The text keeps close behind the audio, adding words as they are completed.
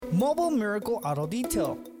Mobile Miracle Auto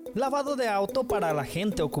Detail. Lavado de auto para la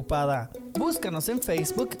gente ocupada. Búscanos en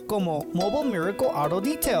Facebook como Mobile Miracle Auto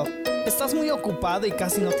Detail. ¿Estás muy ocupado y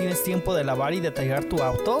casi no tienes tiempo de lavar y detallar tu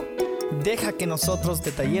auto? Deja que nosotros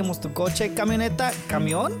detallemos tu coche, camioneta,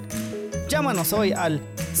 camión. Llámanos hoy al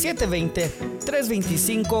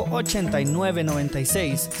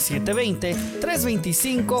 720-325-8996.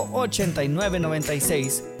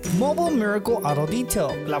 720-325-8996. Mobile Miracle Auto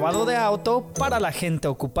Detail. Lavado de auto para la gente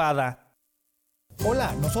ocupada.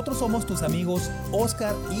 Hola, nosotros somos tus amigos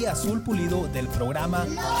Oscar y Azul Pulido del programa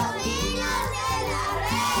Los Niños de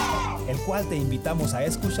la Red, el cual te invitamos a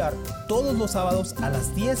escuchar todos los sábados a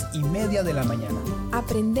las 10:30 de la mañana.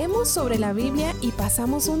 Aprendemos sobre la Biblia y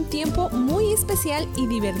pasamos un tiempo muy especial y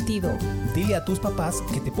divertido. Dile a tus papás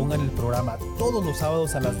que te pongan el programa todos los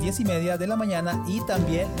sábados a las 10:30 de la mañana y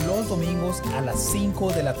también los domingos a las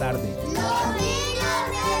 5 de la tarde. Los Niños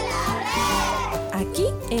de la Red. Aquí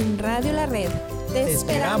en Radio La Red. ¡Te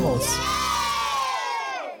esperamos!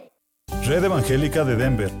 Red Evangélica de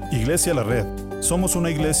Denver, Iglesia La Red. Somos una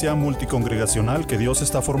iglesia multicongregacional que Dios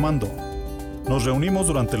está formando. Nos reunimos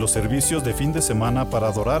durante los servicios de fin de semana para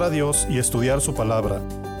adorar a Dios y estudiar su palabra.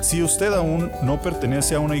 Si usted aún no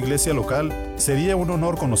pertenece a una iglesia local, sería un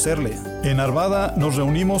honor conocerle. En Arvada nos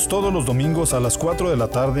reunimos todos los domingos a las 4 de la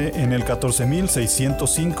tarde en el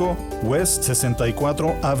 14605 West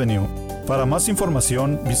 64 Avenue. Para más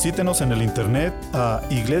información, visítenos en el internet a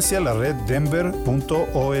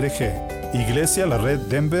iglesialareddenver.org.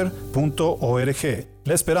 iglesialareddenver.org.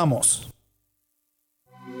 ¡Le esperamos!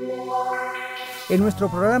 En nuestro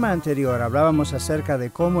programa anterior hablábamos acerca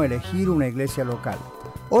de cómo elegir una iglesia local.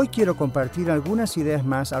 Hoy quiero compartir algunas ideas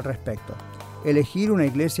más al respecto. Elegir una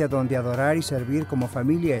iglesia donde adorar y servir como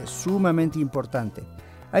familia es sumamente importante.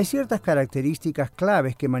 Hay ciertas características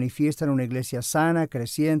claves que manifiestan una iglesia sana,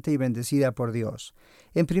 creciente y bendecida por Dios.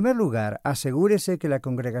 En primer lugar, asegúrese que la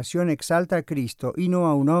congregación exalta a Cristo y no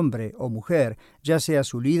a un hombre o mujer, ya sea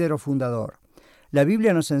su líder o fundador. La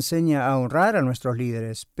Biblia nos enseña a honrar a nuestros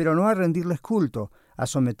líderes, pero no a rendirles culto, a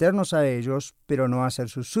someternos a ellos, pero no a ser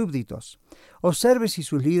sus súbditos. Observe si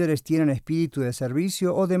sus líderes tienen espíritu de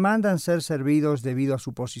servicio o demandan ser servidos debido a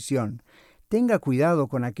su posición. Tenga cuidado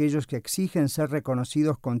con aquellos que exigen ser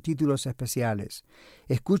reconocidos con títulos especiales.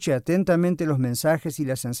 Escuche atentamente los mensajes y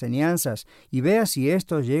las enseñanzas y vea si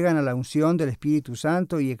estos llegan a la unción del Espíritu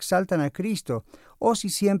Santo y exaltan a Cristo, o si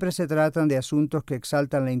siempre se tratan de asuntos que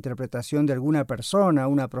exaltan la interpretación de alguna persona,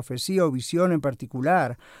 una profecía o visión en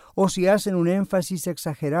particular, o si hacen un énfasis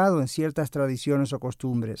exagerado en ciertas tradiciones o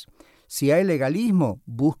costumbres. Si hay legalismo,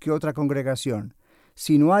 busque otra congregación.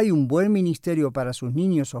 Si no hay un buen ministerio para sus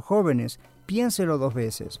niños o jóvenes, piénselo 2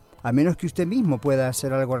 veces, a menos que usted mismo pueda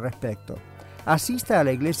hacer algo al respecto. Asista a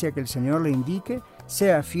la iglesia que el Señor le indique,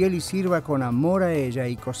 sea fiel y sirva con amor a ella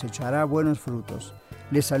y cosechará buenos frutos.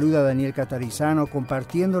 Le saluda Daniel Catarizano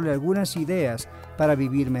compartiéndole algunas ideas para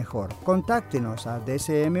vivir mejor. Contáctenos a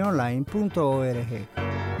dcmonline.org.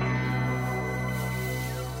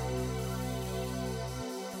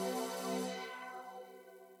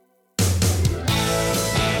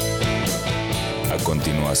 A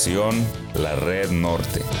continuación, la Red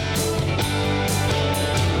Norte.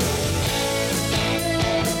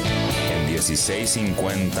 En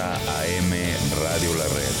 1650 AM Radio La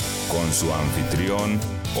Red, con su anfitrión,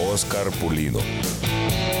 Oscar Pulido.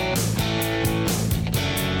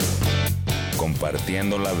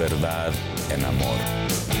 Compartiendo la verdad en amor.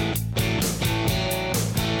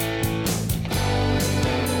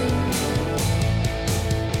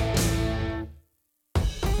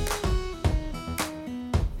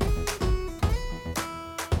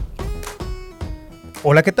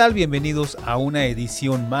 Hola, ¿qué tal? Bienvenidos a una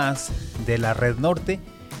edición más de la Red Norte,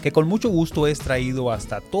 que con mucho gusto es traído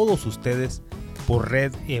hasta todos ustedes por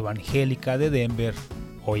Red Evangélica de Denver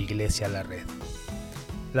o Iglesia La Red.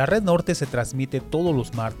 La Red Norte se transmite todos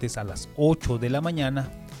los martes a las 8 de la mañana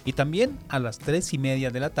y también a las 3:30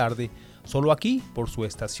 de la tarde, solo aquí por su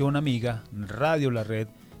estación amiga Radio La Red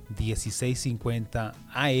 1650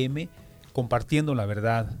 AM, compartiendo la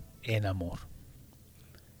verdad en amor.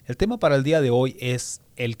 El tema para el día de hoy es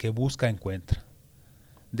El que busca encuentra.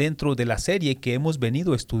 Dentro de la serie que hemos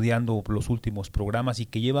venido estudiando los últimos programas y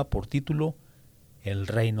que lleva por título El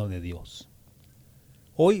Reino de Dios.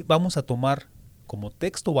 Hoy vamos a tomar como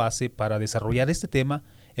texto base para desarrollar este tema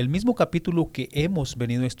el mismo capítulo que hemos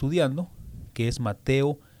venido estudiando, que es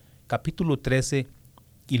Mateo capítulo 13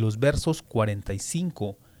 y los versos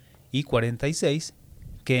 45 y 46,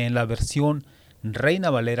 que en la versión Reina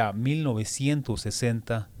Valera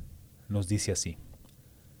 1960 nos dice así: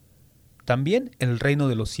 También el reino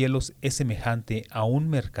de los cielos es semejante a un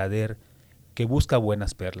mercader que busca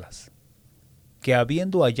buenas perlas, que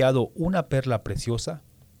habiendo hallado una perla preciosa,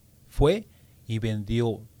 fue y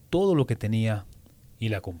vendió todo lo que tenía y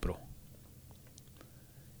la compró.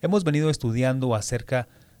 Hemos venido estudiando acerca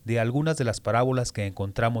de algunas de las parábolas que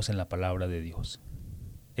encontramos en la palabra de Dios.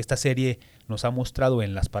 Esta serie nos ha mostrado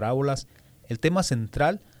en las parábolas el tema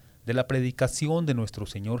central de la predicación de nuestro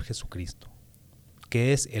Señor Jesucristo,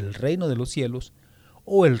 que es el reino de los cielos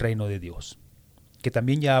o el reino de Dios, que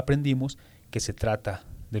también ya aprendimos que se trata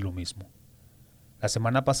de lo mismo. La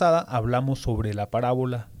semana pasada hablamos sobre la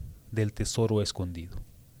parábola del tesoro escondido.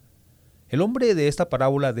 El hombre de esta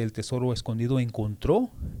parábola del tesoro escondido encontró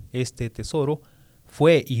este tesoro,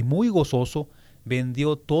 fue y muy gozoso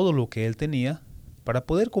vendió todo lo que él tenía para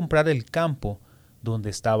poder comprar el campo donde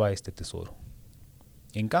estaba este tesoro.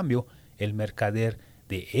 En cambio, el mercader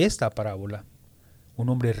de esta parábola, un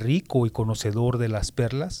hombre rico y conocedor de las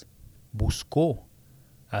perlas, buscó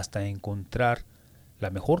hasta encontrar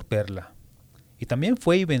la mejor perla y también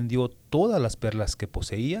fue y vendió todas las perlas que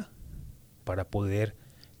poseía para poder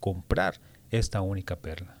comprar esta única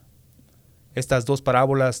perla. Estas dos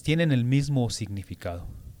parábolas tienen el mismo significado,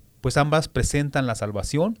 pues ambas presentan la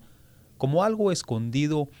salvación como algo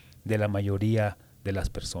escondido de la mayoría de las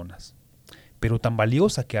personas, pero tan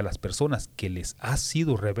valiosa que a las personas que les ha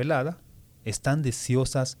sido revelada están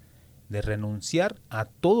deseosas de renunciar a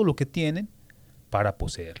todo lo que tienen para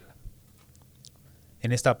poseerla.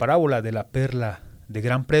 En esta parábola de la perla de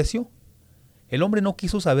gran precio, el hombre no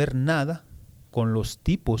quiso saber nada con los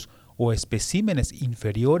tipos o especímenes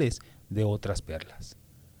inferiores de otras perlas.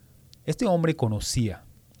 Este hombre conocía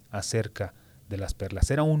acerca de las perlas,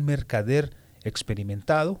 era un mercader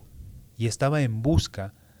experimentado y estaba en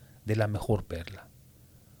busca de la mejor perla.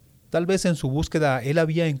 Tal vez en su búsqueda él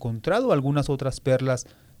había encontrado algunas otras perlas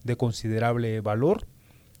de considerable valor.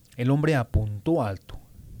 El hombre apuntó alto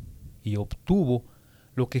y obtuvo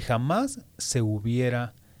lo que jamás se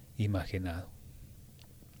hubiera imaginado.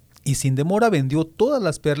 Y sin demora vendió todas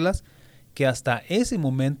las perlas que hasta ese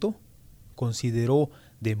momento consideró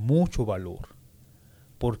de mucho valor,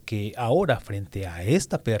 porque ahora frente a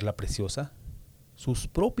esta perla preciosa, sus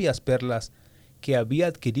propias perlas que había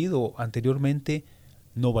adquirido anteriormente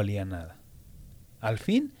no valían nada. Al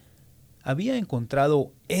fin, había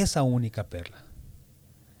encontrado esa única perla,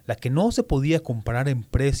 la que no se podía comparar en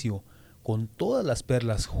precio con todas las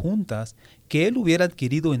perlas juntas que él hubiera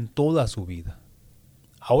adquirido en toda su vida.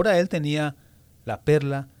 Ahora él tenía la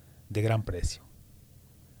perla de gran precio.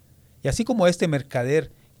 Y así como este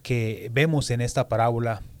mercader que vemos en esta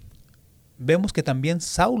parábola, vemos que también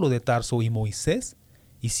Saulo de Tarso y Moisés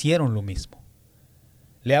hicieron lo mismo.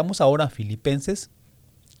 Leamos ahora Filipenses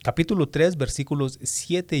capítulo 3 versículos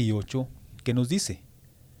 7 y 8 que nos dice,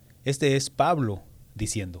 este es Pablo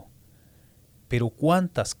diciendo, pero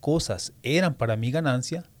cuántas cosas eran para mi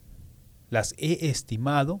ganancia, las he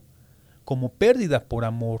estimado como pérdida por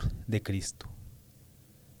amor de Cristo.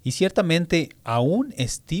 Y ciertamente aún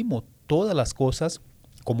estimo todas las cosas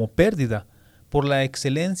como pérdida por la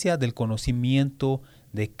excelencia del conocimiento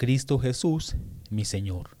de Cristo Jesús, mi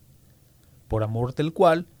Señor, por amor del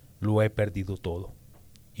cual lo he perdido todo,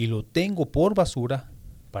 y lo tengo por basura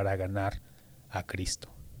para ganar a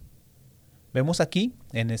Cristo. Vemos aquí,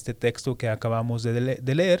 en este texto que acabamos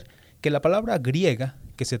de leer, que la palabra griega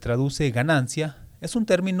que se traduce ganancia es un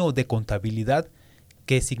término de contabilidad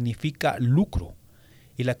que significa lucro,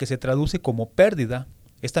 y la que se traduce como pérdida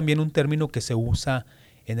es también un término que se usa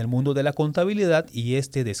en el mundo de la contabilidad y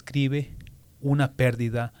este describe una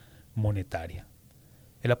pérdida monetaria.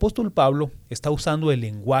 El apóstol Pablo está usando el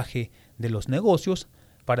lenguaje de los negocios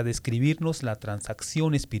para describirnos la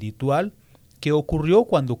transacción espiritual que ocurrió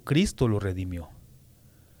cuando Cristo lo redimió.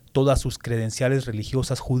 Todas sus credenciales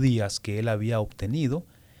religiosas judías que él había obtenido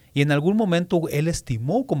y en algún momento él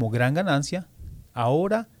estimó como gran ganancia,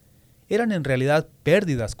 ahora eran en realidad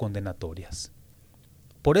pérdidas condenatorias.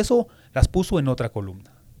 Por eso las puso en otra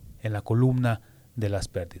columna, en la columna de las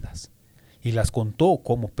pérdidas, y las contó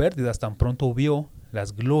como pérdidas tan pronto vio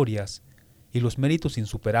las glorias y los méritos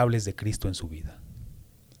insuperables de Cristo en su vida.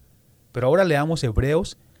 Pero ahora leamos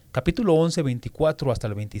Hebreos capítulo 11, 24 hasta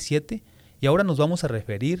el 27, y ahora nos vamos a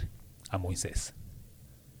referir a Moisés.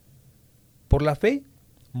 Por la fe,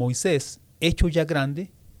 Moisés, hecho ya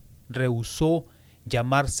grande, rehusó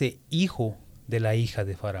llamarse hijo de la hija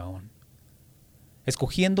de Faraón,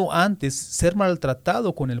 escogiendo antes ser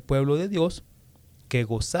maltratado con el pueblo de Dios que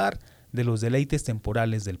gozar de los deleites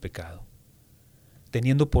temporales del pecado,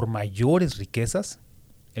 teniendo por mayores riquezas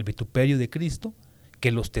el vituperio de Cristo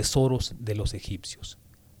que los tesoros de los egipcios,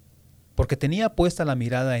 porque tenía puesta la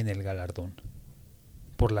mirada en el galardón.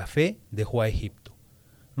 Por la fe dejó a Egipto,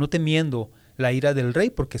 no temiendo la ira del rey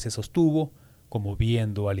porque se sostuvo como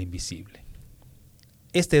viendo al invisible.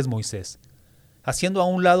 Este es Moisés, haciendo a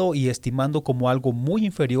un lado y estimando como algo muy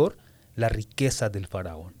inferior la riqueza del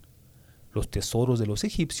faraón, los tesoros de los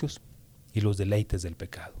egipcios y los deleites del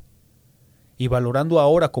pecado, y valorando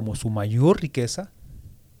ahora como su mayor riqueza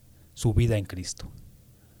su vida en Cristo.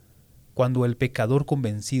 Cuando el pecador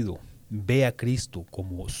convencido ve a Cristo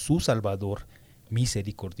como su Salvador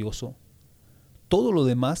misericordioso, todo lo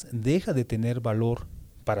demás deja de tener valor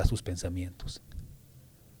para sus pensamientos.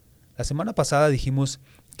 La semana pasada dijimos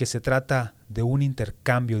que se trata de un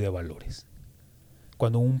intercambio de valores.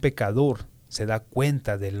 Cuando un pecador se da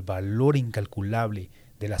cuenta del valor incalculable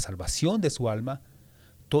de la salvación de su alma,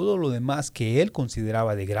 todo lo demás que él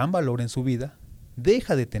consideraba de gran valor en su vida,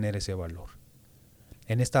 deja de tener ese valor.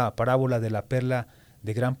 En esta parábola de la perla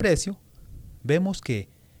de gran precio, vemos que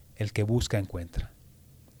el que busca encuentra.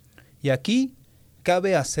 Y aquí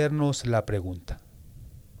cabe hacernos la pregunta: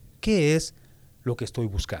 ¿qué es lo que estoy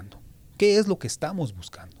buscando? ¿Qué es lo que estamos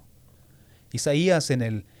buscando? Isaías en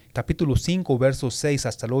el capítulo 5, versos 6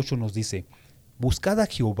 hasta el 8 nos dice: buscad a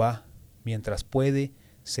Jehová mientras puede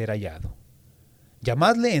ser hallado.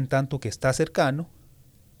 Llamadle en tanto que está cercano.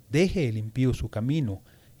 Deje el impío su camino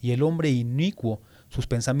y el hombre inicuo sus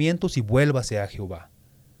pensamientos y vuélvase a Jehová,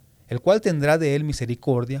 el cual tendrá de él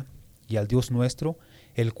misericordia, y al Dios nuestro,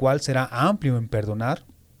 el cual será amplio en perdonar,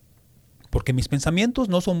 porque mis pensamientos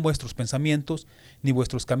no son vuestros pensamientos, ni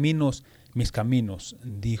vuestros caminos mis caminos,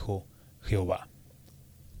 dijo Jehová.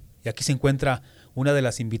 Y aquí se encuentra una de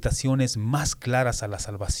las invitaciones más claras a la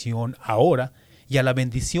salvación ahora y a la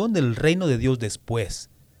bendición del reino de Dios después,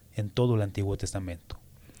 en todo el Antiguo Testamento.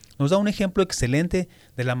 Nos da un ejemplo excelente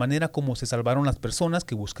de la manera como se salvaron las personas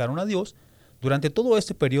que buscaron a Dios durante todo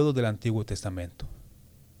este periodo del Antiguo Testamento.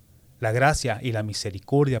 La gracia y la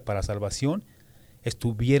misericordia para salvación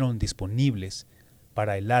estuvieron disponibles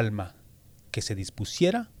para el alma que se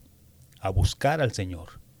dispusiera a buscar al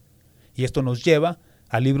Señor. Y esto nos lleva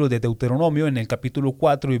al libro de Deuteronomio en el capítulo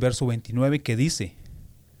 4 y verso 29 que dice: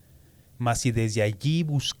 mas si desde allí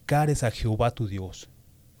buscares a Jehová tu Dios,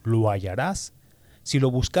 lo hallarás si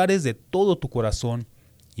lo buscares de todo tu corazón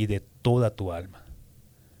y de toda tu alma.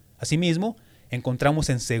 Asimismo,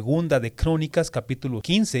 encontramos en Segunda de Crónicas capítulo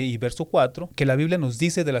 15 y verso 4 que la Biblia nos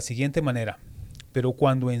dice de la siguiente manera: pero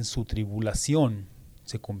cuando en su tribulación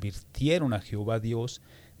se convirtieron a Jehová Dios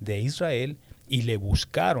de Israel y le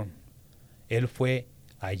buscaron, él fue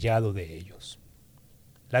hallado de ellos.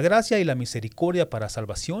 La gracia y la misericordia para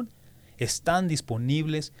salvación están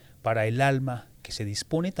disponibles para el alma que se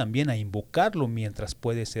dispone también a invocarlo mientras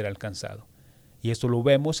puede ser alcanzado. Y esto lo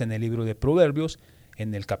vemos en el libro de Proverbios,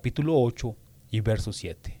 en el capítulo 8 y verso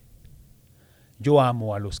 7. Yo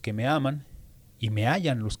amo a los que me aman, y me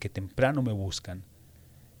hallan los que temprano me buscan,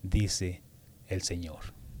 dice el Señor.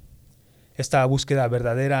 Esta búsqueda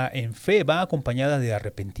verdadera en fe va acompañada de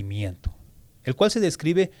arrepentimiento, el cual se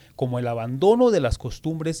describe como el abandono de las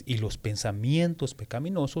costumbres y los pensamientos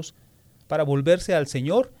pecaminosos para volverse al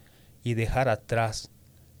Señor y dejar atrás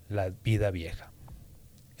la vida vieja.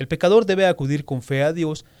 El pecador debe acudir con fe a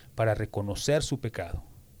Dios para reconocer su pecado,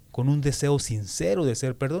 con un deseo sincero de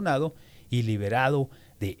ser perdonado y liberado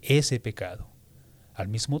de ese pecado. Al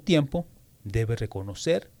mismo tiempo, debe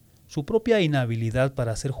reconocer su propia inhabilidad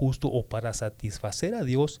para ser justo o para satisfacer a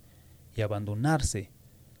Dios y abandonarse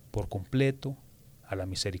por completo a la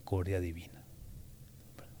misericordia divina.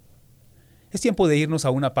 Es tiempo de irnos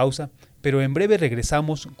a una pausa, pero en breve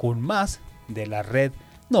regresamos con más de la Red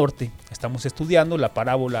Norte. Estamos estudiando la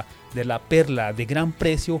parábola de la perla de gran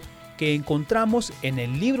precio que encontramos en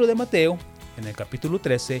el libro de Mateo, en el capítulo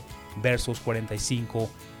 13, versos 45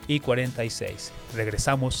 y 46.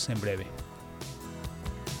 Regresamos en breve.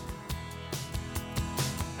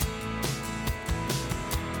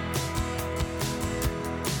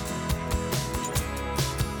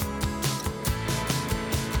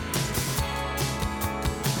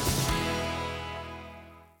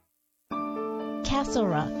 Castle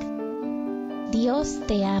Rock. Dios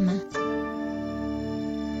te ama.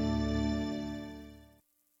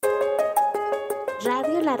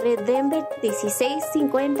 Radio La Red Denver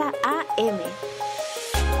 1650 AM.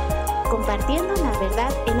 Compartiendo la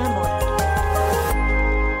verdad en amor.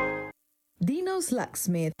 Dino's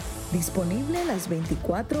Locksmith, disponible las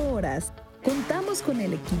 24 horas. Contamos con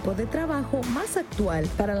el equipo de trabajo más actual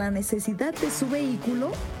para la necesidad de su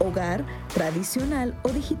vehículo, hogar, tradicional o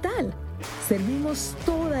digital. Servimos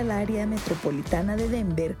toda el área metropolitana de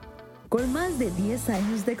Denver con más de 10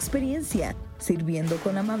 años de experiencia, sirviendo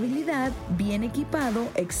con amabilidad, bien equipado,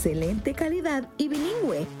 excelente calidad y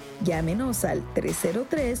bilingüe. Llámenos al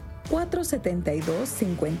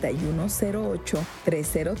 303-472-5108.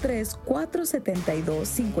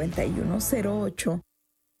 303-472-5108.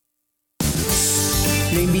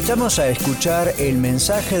 Le invitamos a escuchar El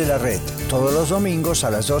Mensaje de la Red todos los domingos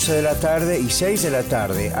a las 12 de la tarde y 6 de la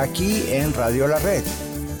tarde aquí en Radio La Red.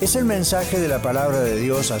 Es el mensaje de la palabra de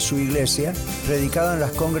Dios a su iglesia, predicado en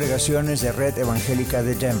las congregaciones de Red Evangélica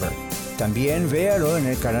de Denver. También véalo en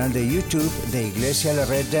el canal de YouTube de Iglesia La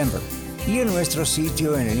Red Denver y en nuestro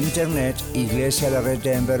sitio en el internet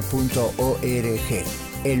iglesialareddenver.org.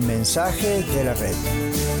 El Mensaje de la Red.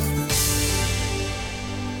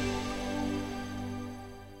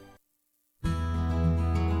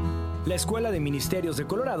 La Escuela de Ministerios de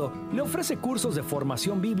Colorado le ofrece cursos de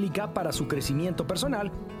formación bíblica para su crecimiento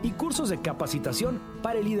personal y cursos de capacitación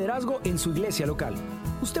para el liderazgo en su iglesia local.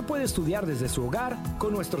 Usted puede estudiar desde su hogar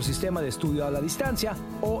con nuestro sistema de estudio a la distancia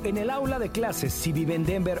o en el aula de clases si vive en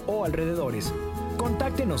Denver o alrededores.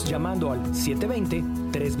 Contáctenos llamando al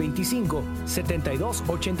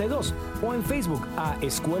 720-325-7282 o en Facebook a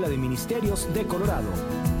Escuela de Ministerios de Colorado.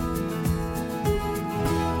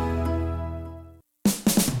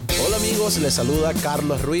 Hola amigos, les saluda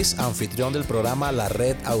Carlos Ruiz, anfitrión del programa La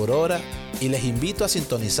Red Aurora, y les invito a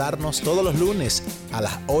sintonizarnos todos los lunes a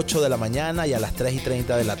las 8 de la mañana y a las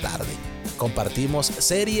 3:30 de la tarde. Compartimos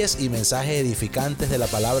series y mensajes edificantes de la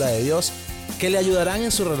palabra de Dios que le ayudarán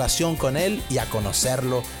en su relación con Él y a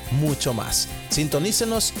conocerlo mucho más.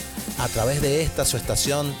 Sintonícenos a través de esta su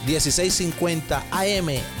estación 1650 AM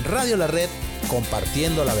Radio La Red,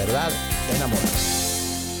 compartiendo la verdad en amor.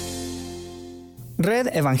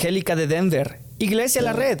 Red Evangélica de Denver, Iglesia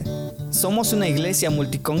La Red. Somos una iglesia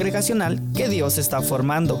multicongregacional que Dios está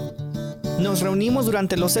formando. Nos reunimos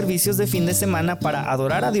durante los servicios de fin de semana para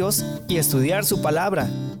adorar a Dios y estudiar su palabra.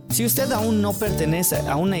 Si usted aún no pertenece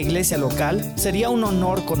a una iglesia local, sería un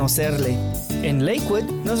honor conocerle. En Lakewood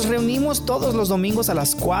nos reunimos todos los domingos a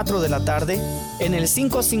las 4 de la tarde en el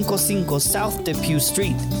 555 South Depew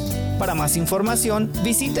Street. Para más información,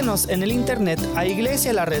 visítenos en el internet a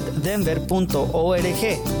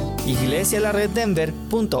iglesialareddenver.org.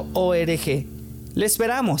 iglesialareddenver.org. ¡Le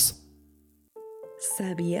esperamos!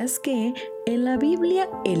 ¿Sabías que en la Biblia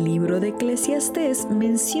el libro de Eclesiastés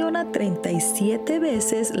menciona 37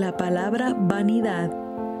 veces la palabra vanidad?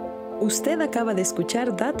 Usted acaba de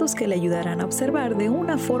escuchar datos que le ayudarán a observar de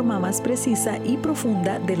una forma más precisa y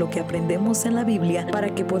profunda de lo que aprendemos en la Biblia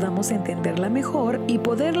para que podamos entenderla mejor y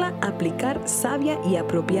poderla aplicar sabia y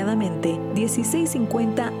apropiadamente.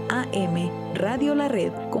 1650 AM, Radio La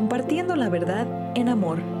Red, compartiendo la verdad en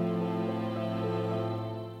amor.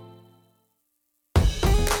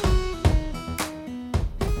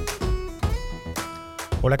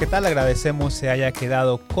 Hola, ¿qué tal? Agradecemos se haya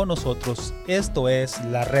quedado con nosotros. Esto es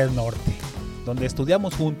La Red Norte, donde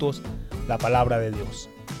estudiamos juntos la palabra de Dios.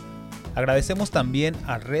 Agradecemos también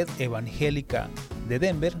a Red Evangélica de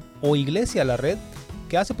Denver o Iglesia La Red,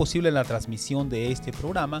 que hace posible la transmisión de este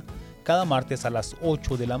programa cada martes a las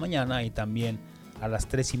 8 de la mañana y también a las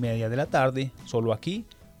 3:30 de la tarde, solo aquí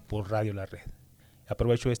por Radio La Red.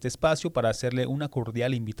 Aprovecho este espacio para hacerle una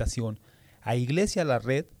cordial invitación a Iglesia La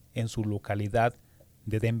Red en su localidad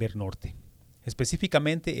de Denver Norte,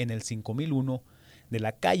 específicamente en el 5001 de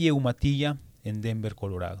la calle Humatilla en Denver,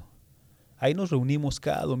 Colorado. Ahí nos reunimos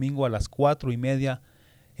cada domingo a las 4:30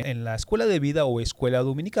 en la escuela de vida o escuela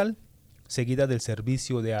dominical, seguida del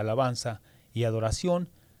servicio de alabanza y adoración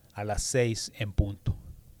a las 6 en punto.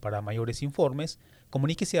 Para mayores informes,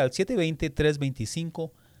 comuníquese al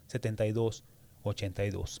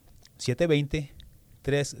 720-325-7282.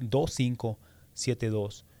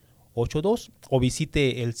 720-325-7282. O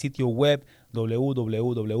visite el sitio web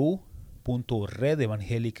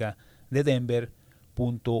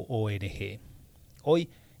www.redevangelicadedenver.org. Hoy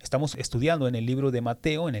estamos estudiando en el libro de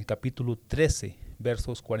Mateo, en el capítulo 13,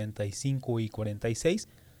 versos 45 y 46,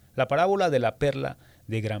 la parábola de la perla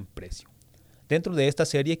de gran precio, dentro de esta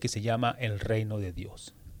serie que se llama El Reino de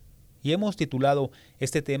Dios. Y hemos titulado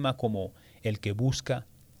este tema como El que busca,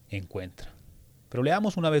 encuentra. Pero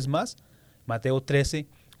leamos una vez más Mateo 13,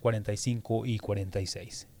 45 y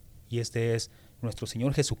 46. Y este es nuestro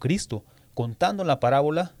Señor Jesucristo contando la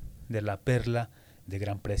parábola de la perla de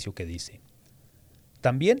gran precio que dice: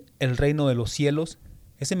 También el reino de los cielos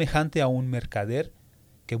es semejante a un mercader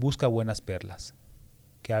que busca buenas perlas,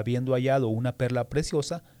 que habiendo hallado una perla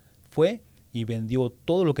preciosa, fue y vendió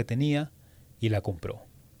todo lo que tenía y la compró.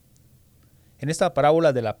 En esta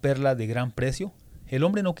parábola de la perla de gran precio, el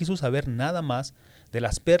hombre no quiso saber nada más de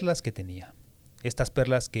las perlas que tenía. Estas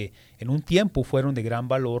perlas que en un tiempo fueron de gran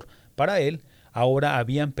valor para él, ahora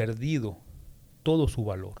habían perdido todo su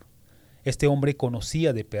valor. Este hombre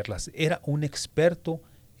conocía de perlas, era un experto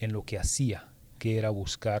en lo que hacía, que era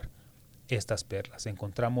buscar estas perlas.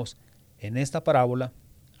 Encontramos en esta parábola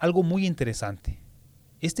algo muy interesante.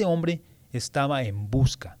 Este hombre estaba en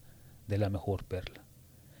busca de la mejor perla.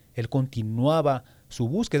 Él continuaba su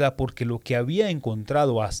búsqueda porque lo que había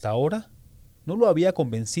encontrado hasta ahora no lo había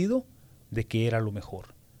convencido de que era lo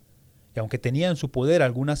mejor. Y aunque tenía en su poder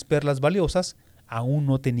algunas perlas valiosas, aún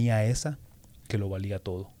no tenía esa que lo valía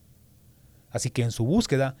todo. Así que en su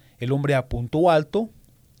búsqueda, el hombre apuntó alto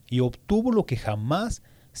y obtuvo lo que jamás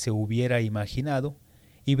se hubiera imaginado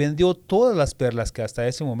y vendió todas las perlas que hasta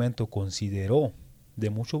ese momento consideró de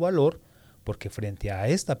mucho valor, porque frente a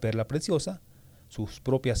esta perla preciosa, sus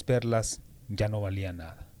propias perlas ya no valían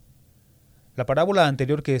nada. La parábola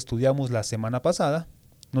anterior que estudiamos la semana pasada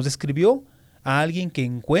nos describió a alguien que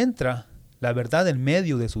encuentra la verdad en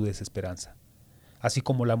medio de su desesperanza, así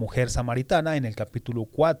como la mujer samaritana en el capítulo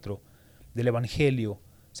 4 del Evangelio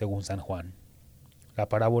según San Juan. La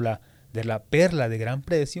parábola de la perla de gran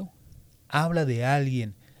precio habla de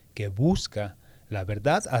alguien que busca la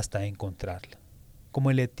verdad hasta encontrarla,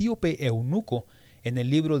 como el etíope eunuco en el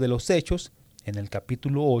libro de los Hechos, en el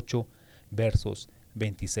capítulo 8, versos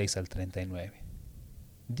 26 al 39.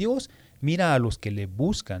 Dios mira a los que le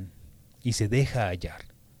buscan y se deja hallar.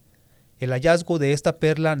 El hallazgo de esta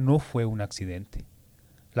perla no fue un accidente.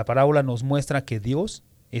 La parábola nos muestra que Dios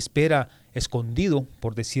espera escondido,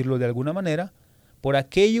 por decirlo de alguna manera, por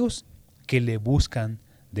aquellos que le buscan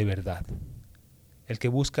de verdad. El que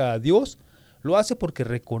busca a Dios lo hace porque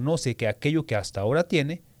reconoce que aquello que hasta ahora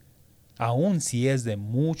tiene, aun si es de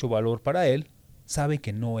mucho valor para él, sabe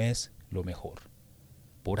que no es lo mejor.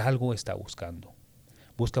 Por algo está buscando.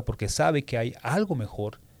 Busca porque sabe que hay algo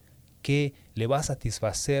mejor que le va a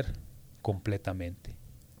satisfacer completamente.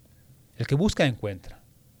 El que busca encuentra,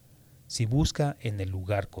 si busca en el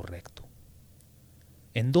lugar correcto.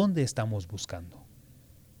 ¿En dónde estamos buscando?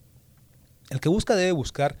 El que busca debe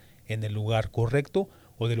buscar en el lugar correcto,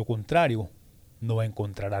 o de lo contrario, no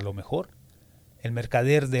encontrará lo mejor. El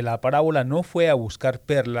mercader de la parábola no fue a buscar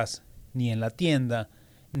perlas ni en la tienda,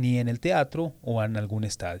 ni en el teatro o en algún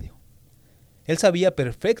estadio. Él sabía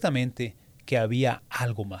perfectamente que había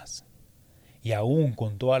algo más. Y aún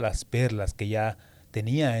con todas las perlas que ya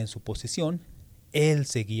tenía en su posesión, él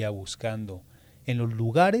seguía buscando en los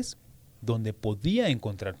lugares donde podía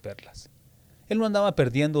encontrar perlas. Él no andaba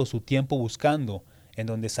perdiendo su tiempo buscando en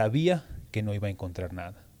donde sabía que no iba a encontrar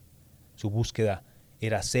nada. Su búsqueda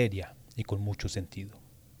era seria y con mucho sentido.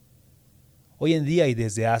 Hoy en día y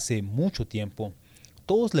desde hace mucho tiempo,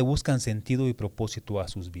 todos le buscan sentido y propósito a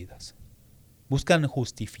sus vidas. Buscan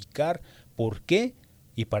justificar por qué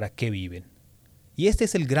y para qué viven. Y este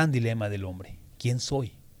es el gran dilema del hombre. ¿Quién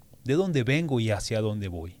soy? ¿De dónde vengo y hacia dónde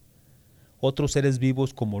voy? Otros seres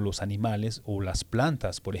vivos como los animales o las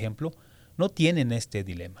plantas, por ejemplo, no tienen este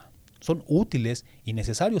dilema. Son útiles y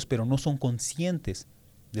necesarios, pero no son conscientes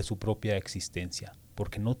de su propia existencia,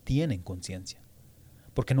 porque no tienen conciencia,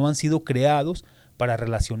 porque no han sido creados para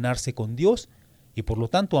relacionarse con Dios, y por lo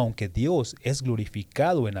tanto, aunque Dios es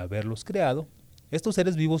glorificado en haberlos creado, estos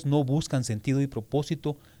seres vivos no buscan sentido y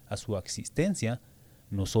propósito a su existencia,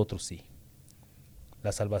 nosotros sí.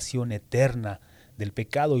 La salvación eterna del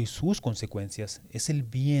pecado y sus consecuencias es el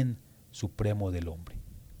bien supremo del hombre.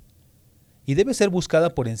 Y debe ser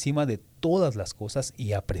buscada por encima de todas las cosas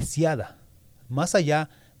y apreciada, más allá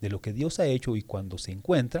de lo que Dios ha hecho, y cuando se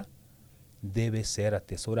encuentra, debe ser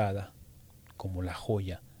atesorada como la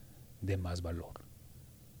joya de más valor.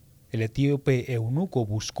 El etíope eunuco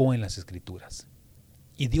buscó en las Escrituras,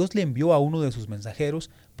 y Dios le envió a uno de sus mensajeros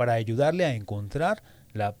para ayudarle a encontrar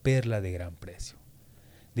la perla de gran precio.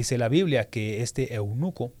 Dice la Biblia que este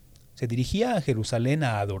eunuco se dirigía a Jerusalén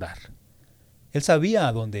a adorar. Él sabía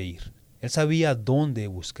a dónde ir, él sabía dónde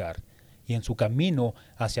buscar, y en su camino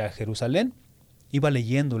hacia Jerusalén iba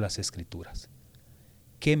leyendo las Escrituras.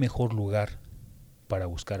 ¿Qué mejor lugar para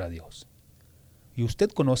buscar a Dios? Y usted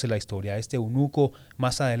conoce la historia. Este eunuco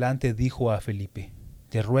más adelante dijo a Felipe: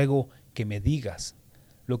 te ruego que me digas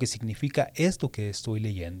lo que significa esto que estoy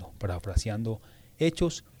leyendo, parafraseando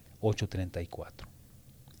Hechos 8:34.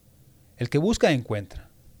 El que busca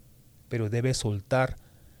encuentra, pero debe soltar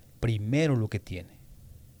primero lo que tiene.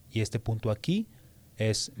 Y este punto aquí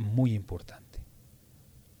es muy importante.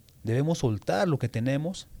 Debemos soltar lo que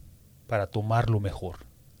tenemos para tomar lo mejor.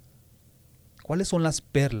 ¿Cuáles son las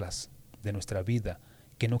perlas de nuestra vida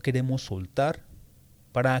que no queremos soltar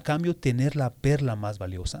para a cambio tener la perla más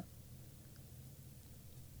valiosa?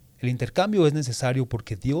 El intercambio es necesario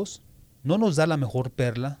porque Dios no nos da la mejor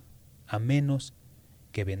perla a menos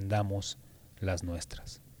que vendamos las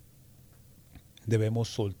nuestras. Debemos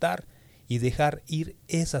soltar y dejar ir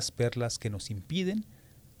esas perlas que nos impiden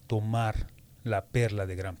tomar la perla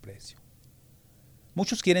de gran precio.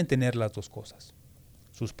 Muchos quieren tener las dos cosas,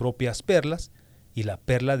 sus propias perlas y la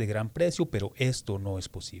perla de gran precio, pero esto no es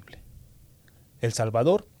posible. El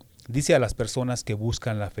Salvador dice a las personas que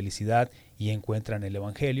buscan la felicidad y encuentran el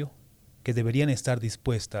Evangelio que deberían estar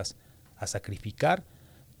dispuestas a sacrificar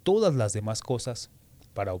todas las demás cosas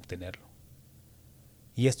para obtenerlo.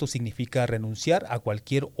 Y esto significa renunciar a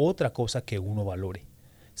cualquier otra cosa que uno valore,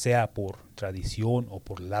 sea por tradición o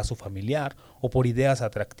por lazo familiar o por ideas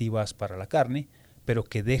atractivas para la carne, pero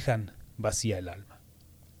que dejan vacía el alma.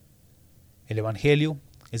 El Evangelio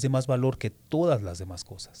es de más valor que todas las demás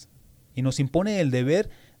cosas y nos impone el deber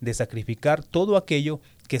de sacrificar todo aquello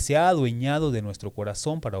que se ha adueñado de nuestro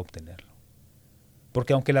corazón para obtenerlo.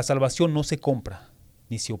 Porque aunque la salvación no se compra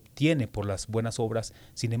ni se obtiene por las buenas obras,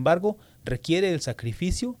 sin embargo, requiere el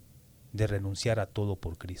sacrificio de renunciar a todo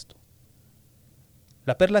por Cristo.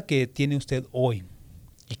 La perla que tiene usted hoy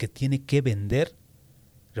y que tiene que vender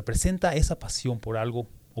representa esa pasión por algo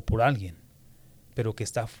o por alguien, pero que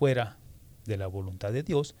está fuera de la voluntad de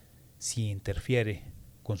Dios si interfiere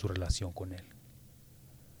con su relación con Él.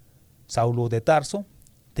 Saulo de Tarso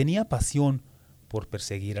tenía pasión por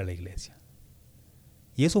perseguir a la iglesia.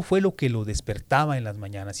 Y eso fue lo que lo despertaba en las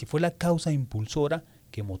mañanas y fue la causa impulsora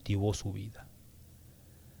que motivó su vida.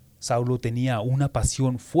 Saulo tenía una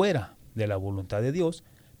pasión fuera de la voluntad de Dios,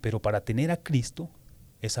 pero para tener a Cristo,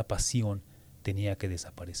 esa pasión tenía que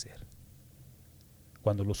desaparecer.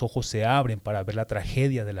 Cuando los ojos se abren para ver la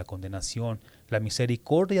tragedia de la condenación, la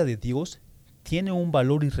misericordia de Dios tiene un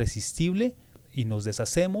valor irresistible y nos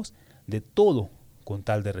deshacemos de todo con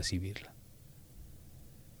tal de recibirla.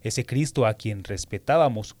 Ese Cristo a quien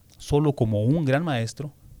respetábamos solo como un gran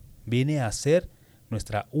maestro, viene a ser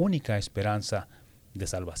nuestra única esperanza de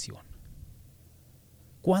salvación.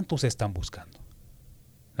 ¿Cuántos están buscando?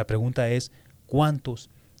 La pregunta es,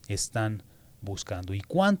 ¿cuántos están buscando? ¿Y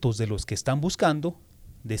cuántos de los que están buscando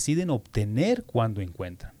deciden obtener cuando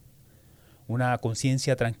encuentran? Una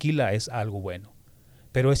conciencia tranquila es algo bueno,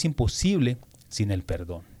 pero es imposible sin el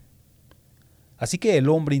perdón. Así que el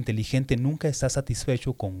hombre inteligente nunca está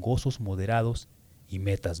satisfecho con gozos moderados y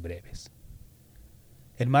metas breves.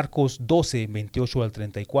 En Marcos 12, 28 al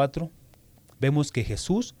 34, vemos que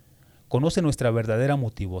Jesús conoce nuestra verdadera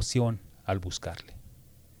motivación al buscarle.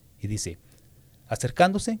 Y dice,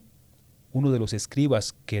 acercándose, uno de los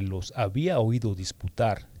escribas que los había oído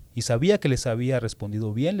disputar y sabía que les había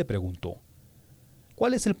respondido bien, le preguntó,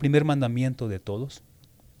 ¿cuál es el primer mandamiento de todos?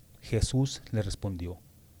 Jesús le respondió,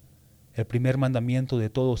 el primer mandamiento de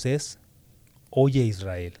todos es, oye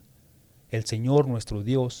Israel, el Señor nuestro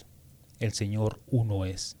Dios, el Señor uno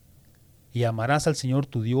es, y amarás al Señor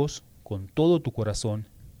tu Dios con todo tu corazón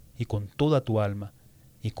y con toda tu alma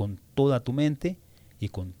y con toda tu mente y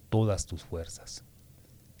con todas tus fuerzas.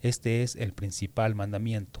 Este es el principal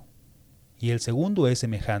mandamiento. Y el segundo es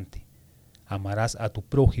semejante, amarás a tu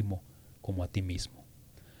prójimo como a ti mismo.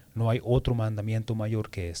 No hay otro mandamiento mayor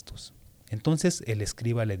que estos. Entonces el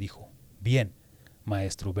escriba le dijo, bien,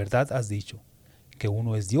 maestro, verdad has dicho, que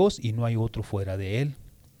uno es Dios y no hay otro fuera de él.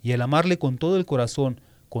 Y el amarle con todo el corazón,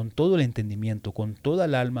 con todo el entendimiento, con toda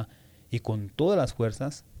el alma y con todas las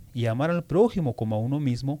fuerzas, y amar al prójimo como a uno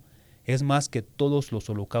mismo, es más que todos los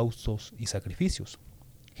holocaustos y sacrificios.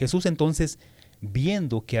 Jesús entonces,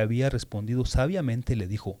 viendo que había respondido sabiamente, le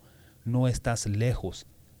dijo, no estás lejos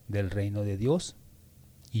del reino de Dios,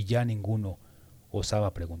 y ya ninguno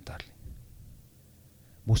osaba preguntarle.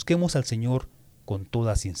 Busquemos al Señor con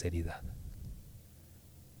toda sinceridad.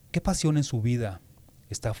 ¿Qué pasión en su vida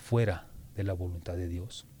está fuera de la voluntad de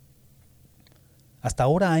Dios? Hasta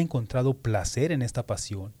ahora ha encontrado placer en esta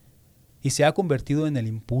pasión y se ha convertido en el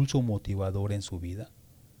impulso motivador en su vida.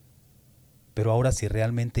 Pero ahora, si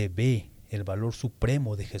realmente ve el valor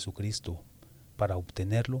supremo de Jesucristo para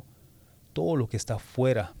obtenerlo, todo lo que está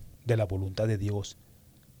fuera de la voluntad de Dios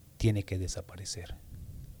tiene que desaparecer.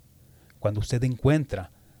 Cuando usted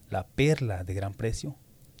encuentra la perla de gran precio,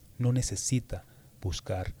 no necesita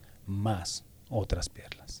buscar más otras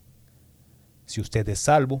perlas. Si usted es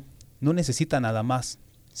salvo, no necesita nada más.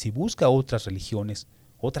 Si busca otras religiones,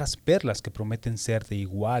 otras perlas que prometen ser de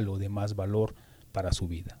igual o de más valor para su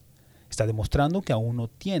vida, está demostrando que aún no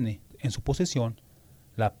tiene en su posesión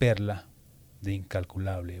la perla de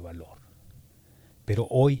incalculable valor. Pero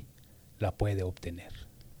hoy la puede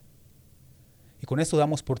obtener. Y con esto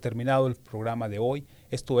damos por terminado el programa de hoy.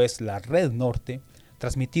 Esto es la Red Norte,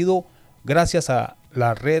 transmitido gracias a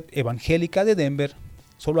la Red Evangélica de Denver,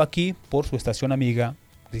 solo aquí por su estación amiga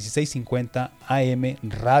 1650 AM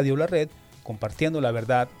Radio La Red, compartiendo la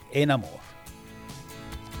verdad en amor.